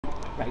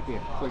Right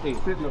there.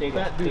 Stay there.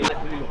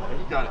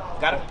 Got it.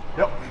 Got it?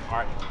 Yep. All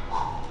right.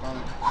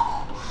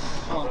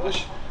 Come on, push.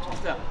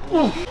 Chest up.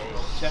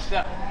 Chest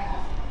up.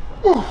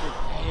 There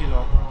you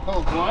go.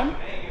 One.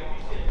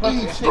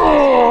 That's it.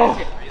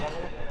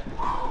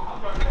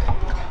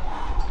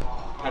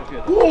 How'd it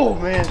feel? Oh,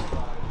 man.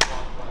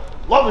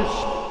 Love it.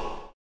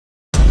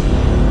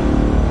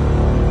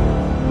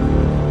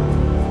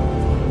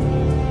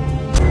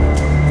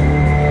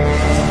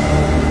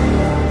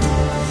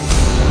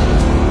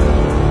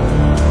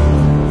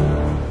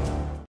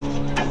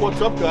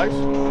 What's up, guys?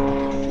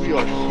 We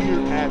are here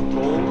at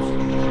Gold's.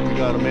 We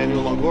got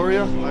Emmanuel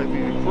Longoria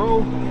IFBB Pro.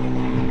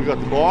 We got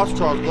the boss,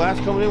 Charles Glass,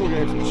 coming in. We're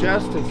gonna hit some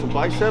chest and some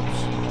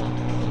biceps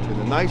in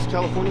the nice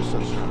California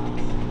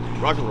sunshine.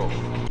 Rock and roll.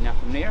 Now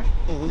from there,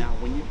 now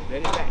when you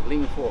let it back,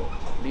 lean forward,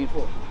 lean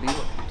forward, lean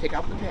forward. Take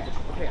out the pad,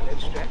 let it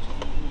stretch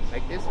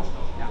like this.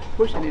 Now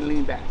push and then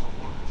lean back.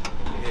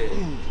 Good.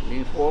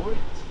 Lean forward.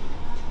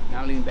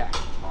 Now lean back.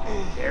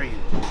 There you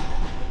go.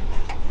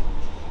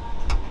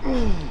 There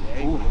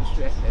you go. Let it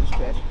stretch. Let it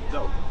stretch.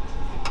 Go.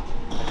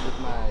 With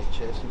my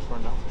chest in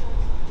front now.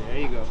 There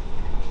you go.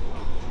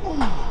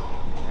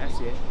 That's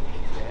it.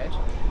 Stretch.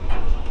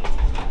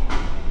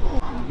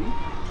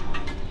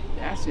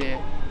 That's it.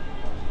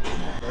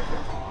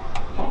 Perfect.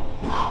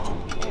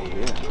 Oh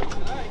yeah.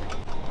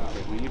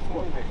 When you're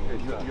forward,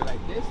 you're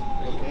like this.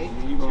 Okay.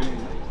 And you're going to,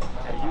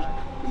 as you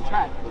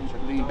contract, you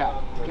should lean back.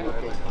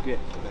 Okay. Good.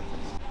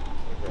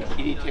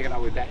 You need to take it all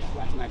the way back.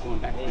 It's not going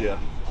back. Yeah.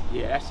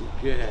 Yeah, that's it.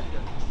 Good.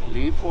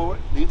 Lean forward.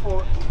 Lean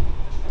forward.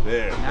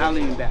 There. Now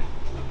lean back.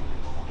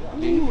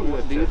 Lean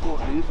forward. Lean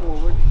forward. Lean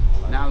forward.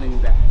 Now lean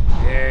back.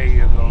 There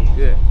you go.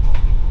 Good.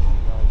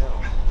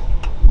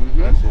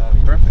 That's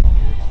it. Perfect.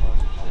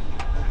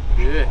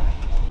 Good.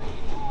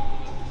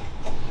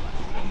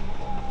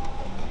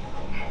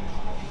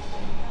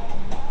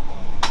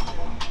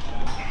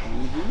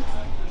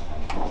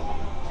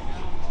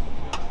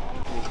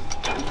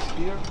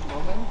 Spear,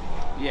 moment.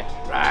 Yes,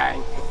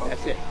 right.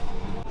 That's it.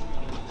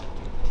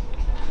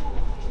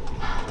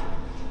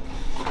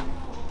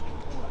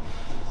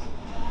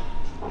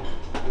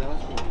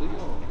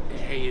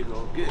 There you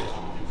go. Good.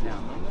 Now,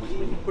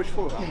 when you push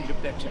forward,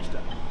 lift that chest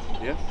up.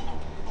 Yeah.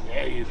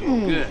 There you go.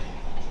 Good.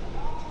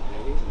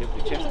 Ready? Lift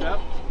the chest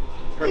up.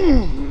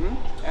 Perfect.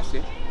 That's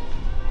it.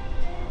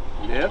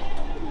 Lift.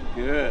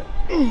 Good.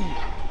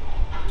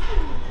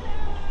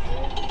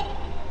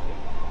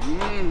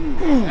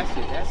 That's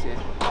it. That's it.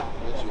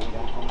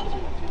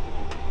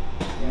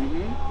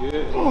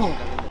 Good.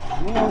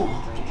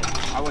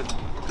 I was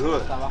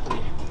Good. I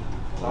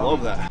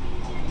love that.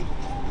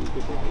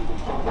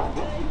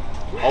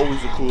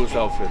 Always the coolest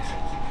outfits.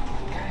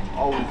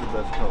 Always the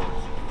best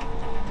colors.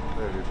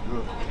 Very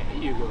good.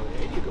 There you go.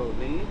 There you go.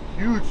 Lean.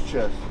 Huge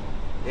chest.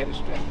 Let it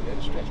stretch. Let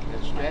it stretch. Let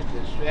it stretch.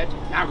 Let it stretch.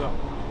 Now go.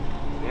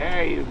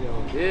 There you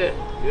go. Good.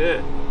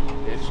 Good.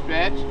 Let it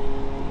stretch.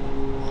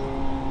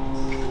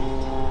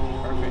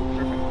 Perfect.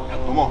 Perfect.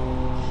 Come on.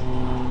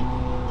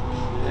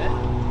 Good.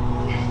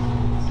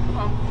 Come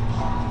on.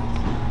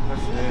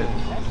 That's it.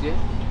 That's it.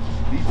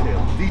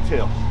 Detail.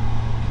 Detail.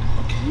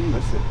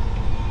 That's it.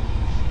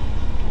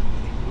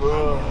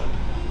 Good.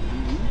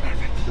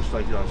 Perfect. Just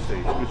like you're on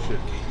stage. Good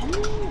shit.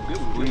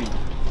 Good lean.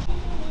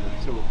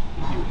 So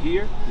you're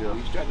here. Yeah.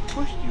 You start to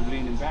push. You're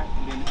leaning back.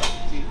 You're leaning back.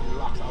 See, it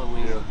locks all the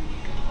way in.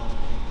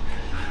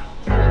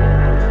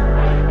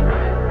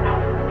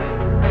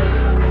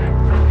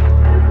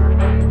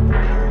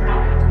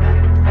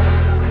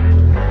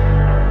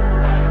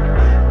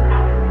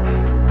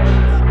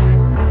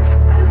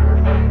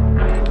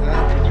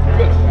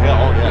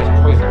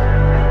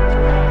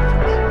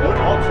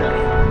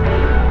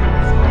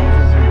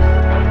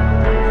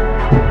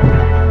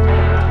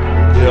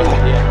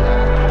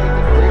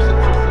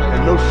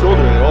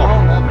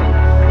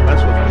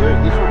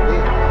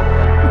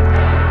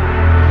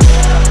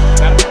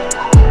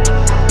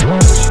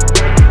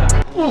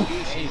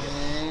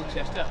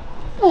 Chest up.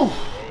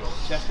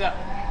 Chest up.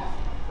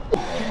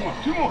 Two more.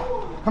 Two more.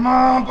 Come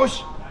on,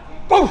 push.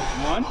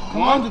 One.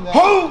 Come on.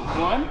 Hold.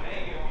 One.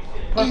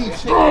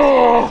 Easy.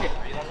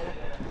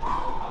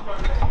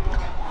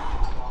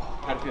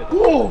 How'd it feel?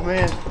 Oh,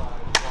 man.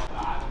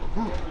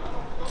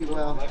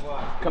 Well,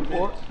 Come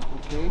forward.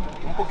 okay.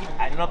 Un poquito.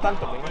 No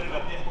tanto. Like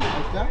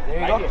that? There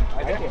you go.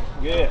 Right there.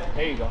 Good.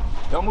 There you go.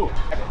 Don't move.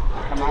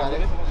 Come out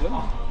with it.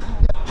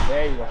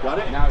 There you go. Got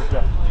it? Now it's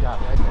good. Yeah,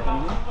 right there. Come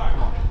on.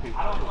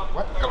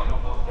 What?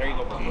 There you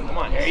go. Come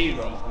on. There you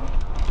go.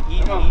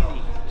 Easy,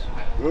 easy.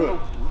 Good.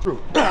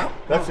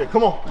 That's it.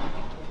 Come on.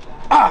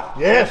 Ah,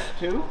 yes.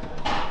 Two.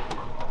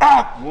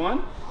 Ah.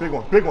 One. Big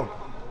one. Big one.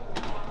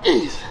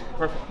 Easy.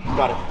 Perfect.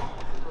 Got it.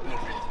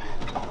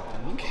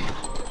 Okay.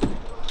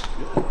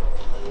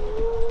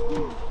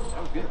 That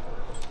was good.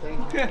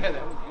 Thank you. That was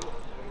good.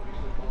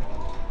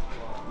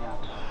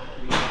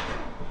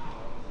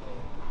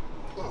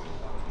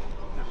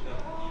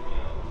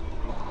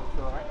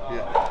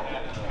 Yeah.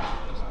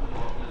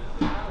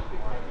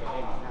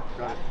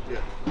 Got it.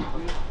 Yeah.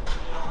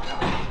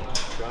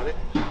 Got it.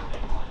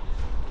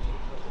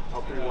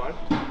 Out pretty wide.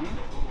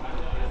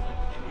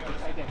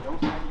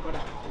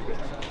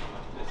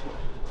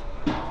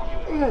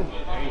 There you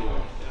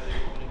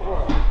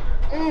go.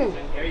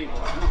 There you go.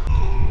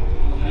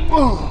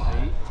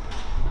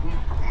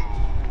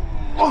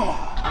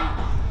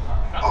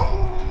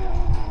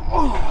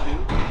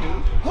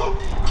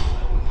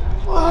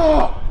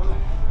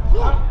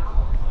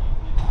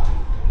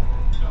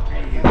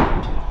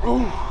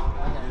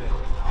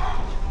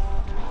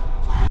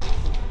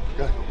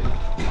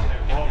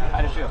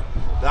 How does it feel?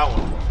 That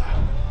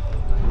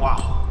one.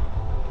 Wow.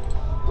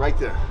 Right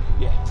there.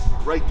 Yeah.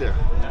 Right there.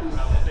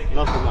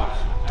 Nothing else.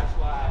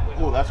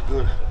 Oh, that's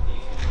good.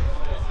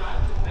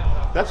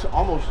 That's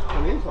almost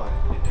an incline.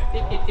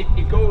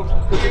 It goes,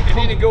 and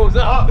then it goes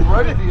up.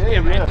 Right at the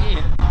end, Right at the yeah.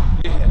 end.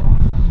 Yeah.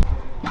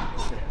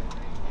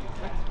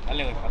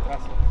 Dale,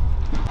 atrás.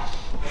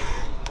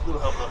 A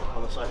little help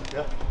on the side,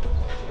 yeah.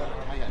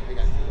 I got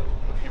it.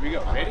 Here we go.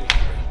 Ready?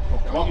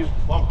 Come on.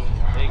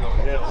 There you go.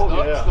 Yeah.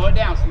 Oh, yeah. Slow it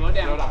down. Slow it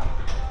down.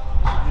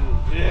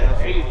 Yeah.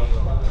 There you go.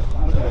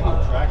 Look at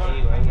that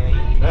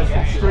traction.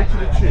 That's straight to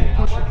the chin.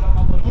 Push it.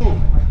 Boom.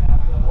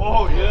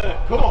 Oh,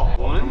 yeah. Come on.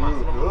 One.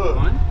 Good.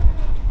 One.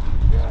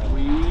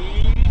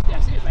 Squeeze.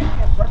 That's it. Right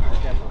there. Perfect.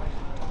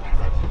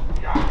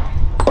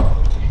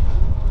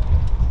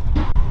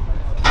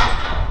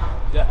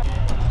 Yeah.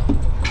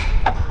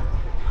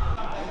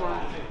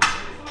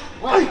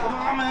 Wait, come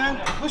on, man.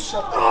 Push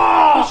up.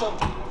 Push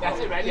up. That's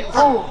it right there.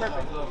 Oh.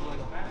 Perfect.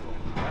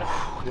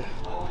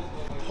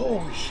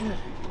 Holy shit.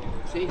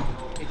 See,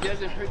 it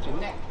doesn't hurt your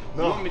neck.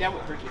 No. Normally that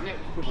would hurt your neck.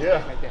 Push it Yeah.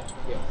 back like that.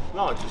 Yeah.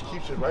 No, it just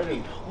keeps it right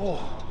in. Oh,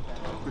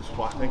 good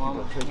spot. Thank you,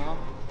 bro. Thank you.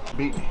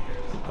 Beat me.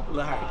 Up a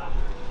little higher.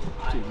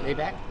 See, lay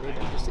back.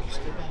 Just sit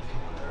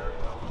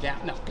back.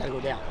 Down. No, gotta go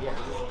down. Yeah.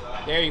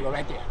 There you go,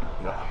 right there.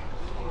 Yeah.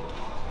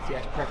 See,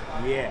 that's perfect.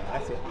 Yeah,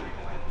 that's it.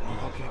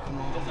 Okay, come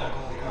on.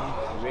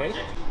 You ready?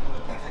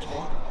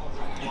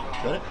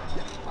 Got it?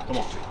 Come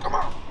on. Come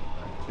on.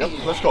 Yep,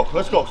 let's go.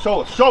 Let's go.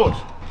 Show us. Show us.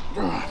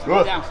 Slow it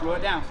Good. down, slow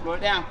it down, slow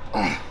it down.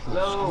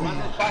 Slow, run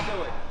this spot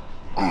to it.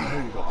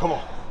 There you go. Come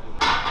on.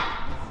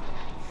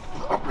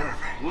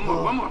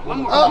 One more,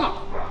 come on.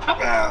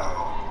 Up.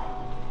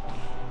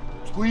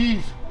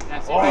 Squeeze.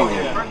 That's it, Oh, right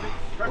there. yeah. Perfect,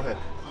 Go perfect.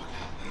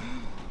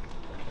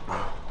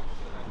 ahead.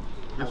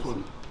 This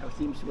one. I was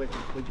seeing what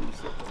you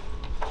said.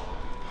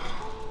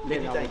 Let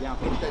it all the way down.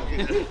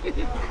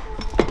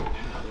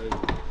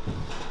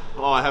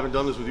 Oh, I haven't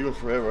done this with you in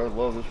forever. I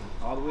love this one.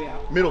 All the way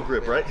out. Middle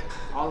grip, right?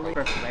 All the way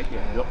perfect, right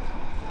there. Yep.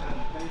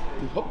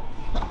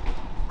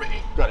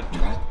 Got it.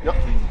 Yep.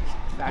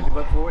 Slide your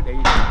butt forward, there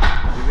you go.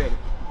 You ready?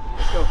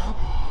 Let's go.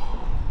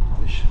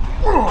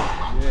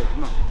 Good,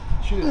 come on.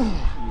 Shoot.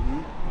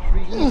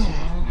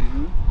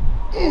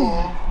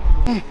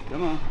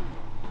 Come on.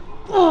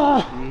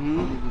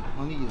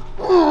 I need you.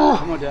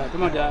 Come on, Doug.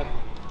 Come on, Doug.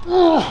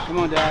 Come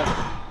on,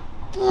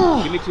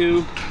 Doug. Give me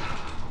two.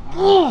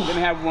 Let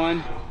me have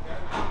one.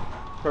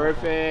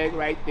 Perfect,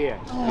 right there.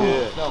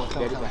 Good.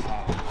 There you go.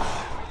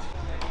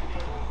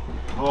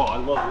 Oh, I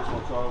love this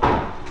one, Charlie.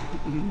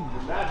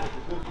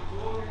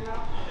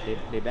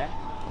 Lay back.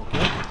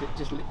 Okay.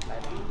 Just like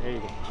that. There you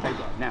go. Like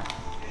that. Now.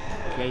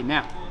 Okay,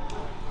 now.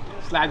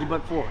 Slide your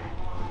butt forward.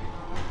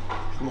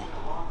 Come on.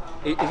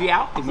 Is he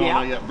out? Is No, he out?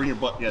 not yet. Bring your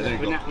butt. Yeah, there you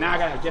But go. now I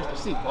gotta adjust the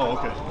seat. Oh,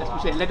 okay. That's what I'm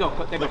saying. Let go.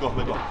 Let go.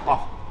 Let go.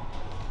 Off.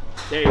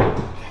 There you go.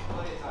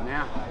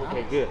 Now.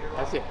 Okay, good.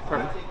 That's it.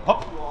 Perfect.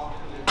 Up.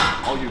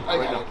 All you. Right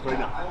now. Right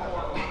now.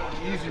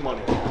 Easy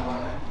money.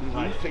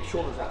 Nice. Take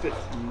shoulders like this.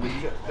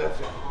 That's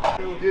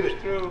it. Get it.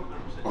 Through.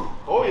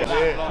 Oh, yeah.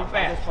 Too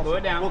fast. Slow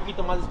it down.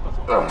 Poquito más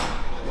despacio.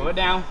 Slow it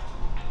down.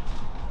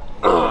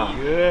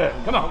 Good.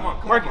 Come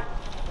on. Work it.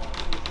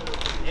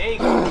 There you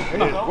go.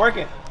 Come on. Work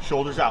it.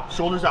 Shoulders out.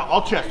 Shoulders out.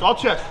 All chest. All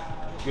chest.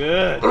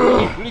 Good. Do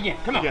it again.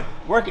 Come on. Again.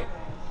 Work it.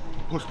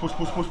 Push, push,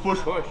 push, push, push.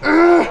 Push.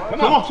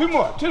 Come on. Two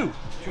more. Two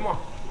more.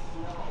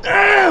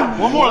 Damn.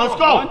 One more. Let's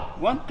go.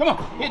 One. Come on.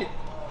 Hit it.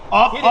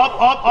 Up, Hit it. up,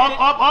 up, Hit up, it.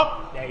 up,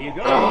 up. There you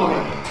go.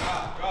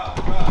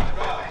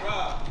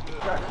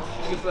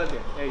 Keep blood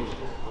there. There you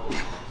go.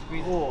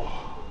 Squeeze. Oh.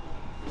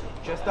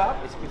 Chest up.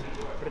 Squeeze.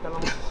 Aprieta la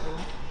mano.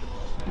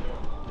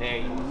 There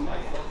you go.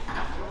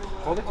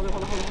 Hold it.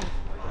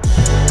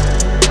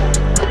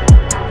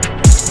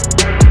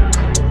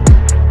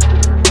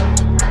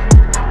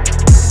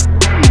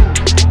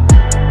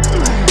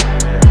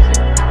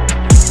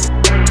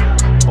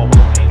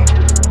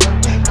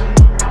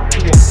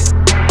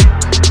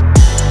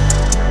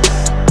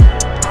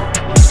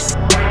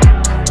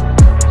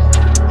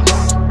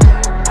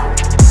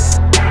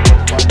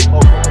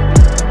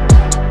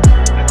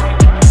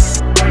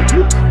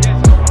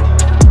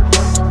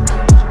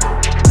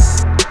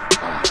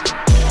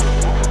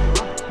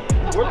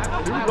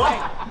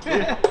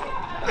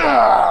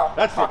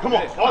 That's it. Come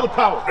on. All the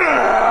power.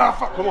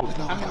 Come on.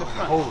 I'm in the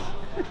front. Hold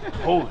it.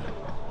 Hold it.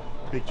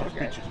 Big chest,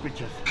 big chest, big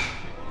chest.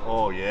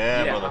 Oh,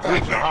 yeah, Yeah. brother.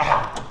 Good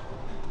job.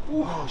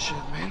 Oh shit,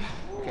 man.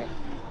 Okay.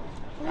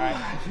 All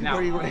right. Now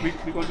Very we're ready.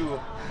 gonna do a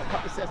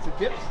couple sets of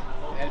dips.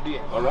 That'll be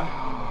it. All right.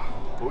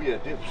 Oh, yeah,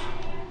 dips.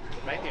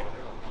 Right there.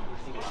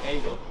 There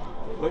you go.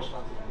 Push.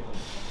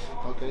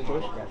 Okay.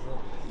 Push.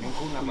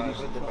 Ninguna para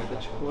frente, para el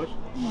pecho. Push.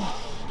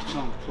 Come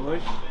on.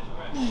 Push.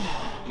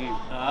 Game.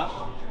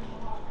 Up.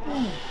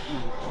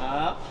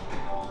 Up.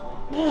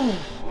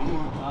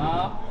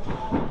 Up.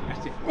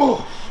 That's it.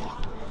 Oh, fuck.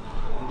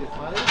 You get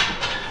fired?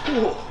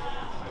 Oh.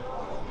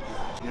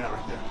 Yeah,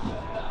 right there.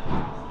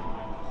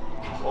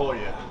 Oh,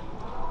 yeah.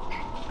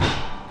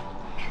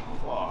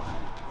 Fuck.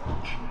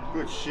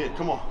 Good shit.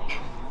 Come on.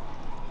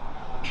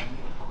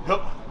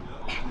 Yup.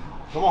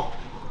 Come on.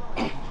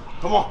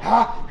 Come on.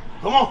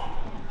 Come on.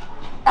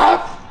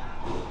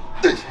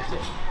 That's it.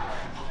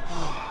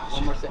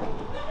 One more set.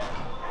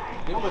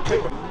 Give him a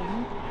quick one.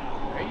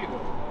 There you go.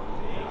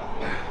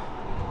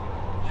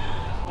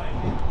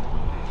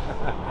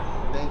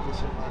 Thank you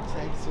so much.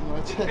 Thank you so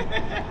much.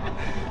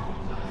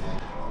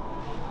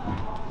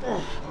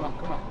 Come on,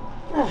 come on.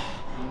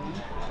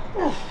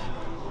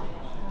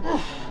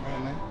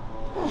 Alright, man.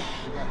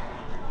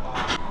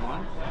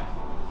 One.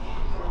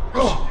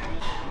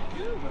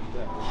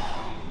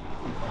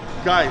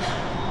 Guys,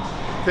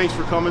 thanks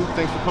for coming.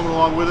 Thanks for coming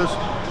along with us.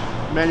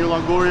 Emmanuel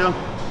Longoria,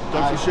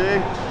 Duncan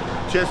Shea,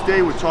 chest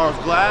day with Charles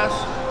Glass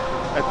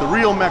at the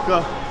real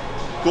Mecca,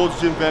 Gold's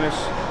Gym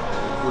Venice.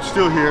 We're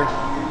still here.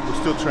 We're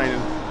still training.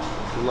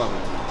 We love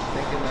it.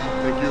 Thank you,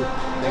 man. Thank you.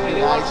 Thank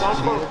you,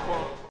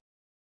 guys.